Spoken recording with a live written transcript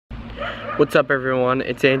What's up everyone,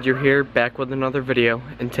 it's Andrew here, back with another video,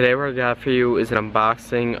 and today what I got for you is an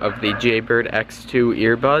unboxing of the Jaybird X2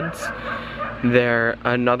 earbuds. They're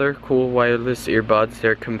another cool wireless earbuds.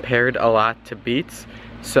 They're compared a lot to Beats,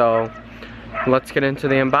 so let's get into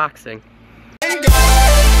the unboxing.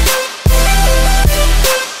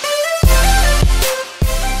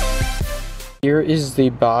 Here is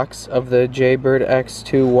the box of the Jaybird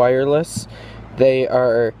X2 wireless. They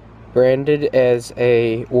are branded as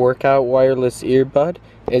a workout wireless earbud.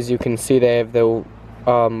 As you can see, they have the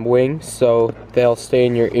wings, so they'll stay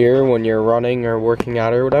in your ear when you're running or working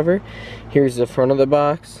out or whatever. Here's the front of the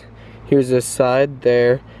box. Here's the side.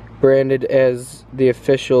 They're branded as the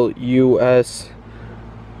official US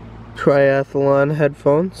triathlon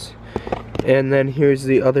headphones. And then here's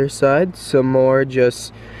the other side, some more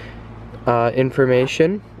just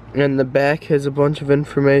information. And the back has a bunch of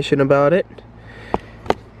information about it.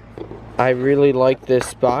 I really like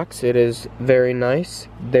this box. It is very nice.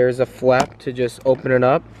 There's a flap to just open it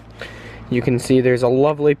up. You can see there's a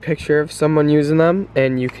lovely picture of someone using them,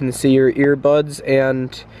 and you can see your earbuds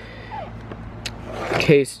and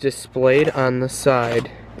case displayed on the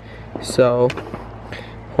side. So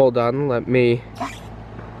hold on, let me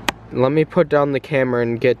put down the camera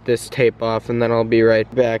and get this tape off, and then I'll be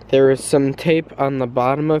right back. There is some tape on the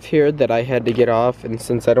bottom of here that I had to get off, and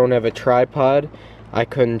since I don't have a tripod, I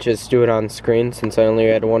couldn't just do it on screen since I only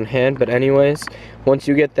had one hand. But anyways, once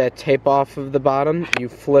you get that tape off of the bottom, you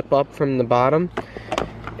flip up from the bottom,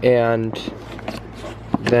 and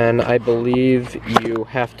then I believe you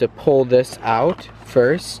have to pull this out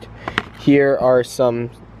first. Here are some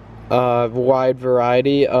wide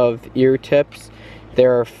variety of ear tips.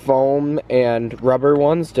 There are foam and rubber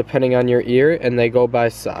ones depending on your ear, and they go by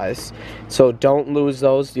size. So don't lose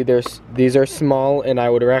those. These are small, and I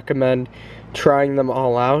would recommend trying them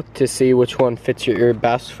all out to see which one fits your ear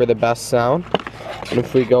best for the best sound. And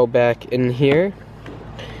if we go back in here,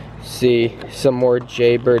 see some more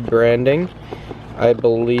Jaybird branding. I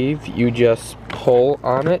believe you just pull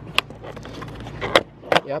on it.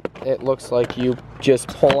 Yep, it looks like you just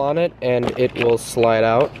pull on it and it will slide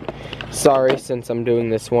out. Sorry, since I'm doing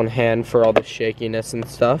this one hand for all the shakiness and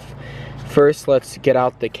stuff. First, let's get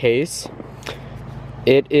out the case.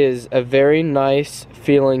 It is a very nice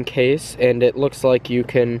feeling case, and it looks like you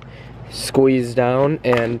can squeeze down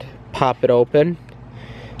and pop it open,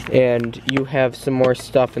 and you have some more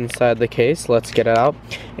stuff inside the case. Let's get it out.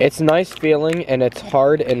 It's nice feeling, and it's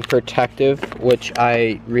hard and protective, which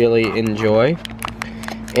I really enjoy.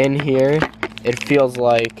 In here, it feels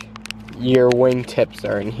like your wingtips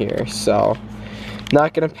are in here, so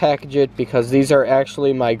not gonna package it because these are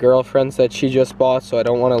actually my girlfriend's that she just bought, so I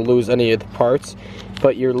don't want to lose any of the parts.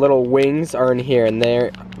 But your little wings are in here, and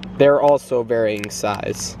they're also varying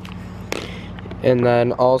size. And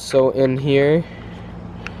then also in here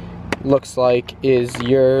looks like is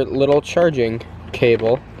your little charging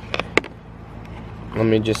cable. Let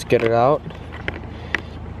me just get it out.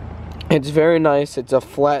 It's very nice. It's a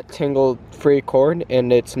flat tingle free cord,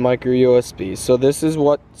 and it's micro USB. So this is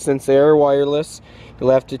what, since they are wireless, you'll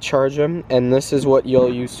have to charge them, and this is what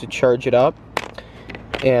you'll use to charge it up.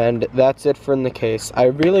 And that's it from the case. I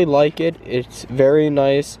really like it. It's very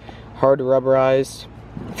nice, hard rubberized,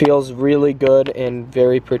 feels really good, and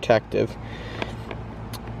very protective.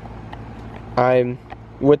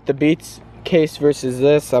 With the Beats case versus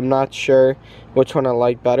this, I'm not sure which one I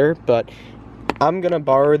like better, but I'm gonna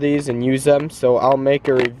borrow these and use them, so I'll make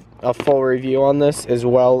a full review on this, as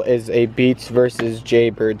well as a Beats versus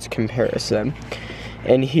Jaybirds comparison.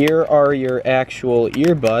 And here are your actual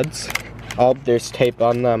earbuds. Oh, there's tape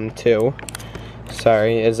on them too.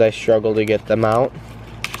 Sorry, as I struggle to get them out.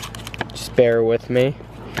 Just bear with me.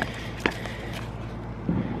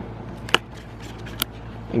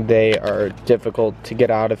 They are difficult to get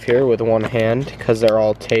out of here with one hand because they're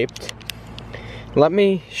all taped. Let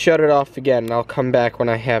me shut it off again, and I'll come back when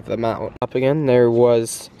I have them out. Up again, there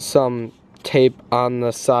was some tape on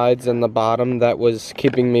the sides and the bottom that was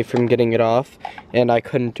keeping me from getting it off, and I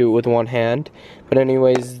couldn't do it with one hand. But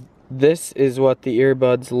anyways, this is what the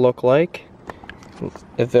earbuds look like,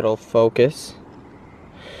 if it'll focus.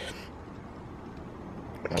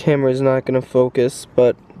 Camera's not gonna focus,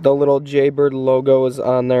 but the little Jaybird logo is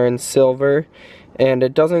on there in silver, and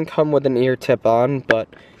it doesn't come with an ear tip on, but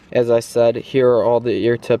as I said, here are all the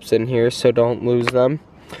ear tips in here, so don't lose them.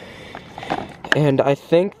 And I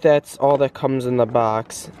think that's all that comes in the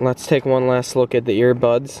box. Let's take one last look at the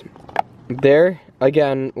earbuds. They're,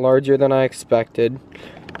 again, larger than I expected.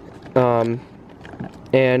 And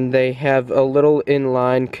they have a little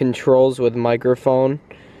inline controls with microphone.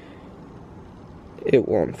 It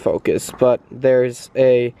won't focus, but there's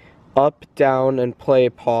a up, down, and play,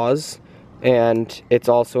 pause, and it's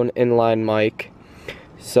also an inline mic.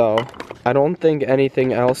 So I don't think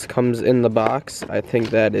anything else comes in the box. I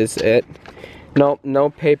think that is it. Nope, no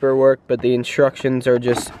paperwork, but the instructions are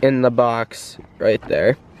just in the box right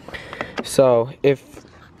there. So if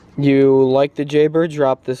you like the Jaybird,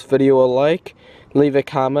 drop this video a like, leave a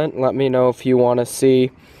comment, let me know if you want to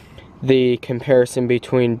see the comparison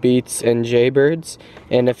between Beats and Jaybirds,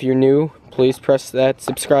 and if you're new, please press that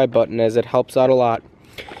subscribe button as it helps out a lot.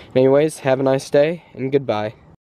 Anyways, have a nice day and goodbye.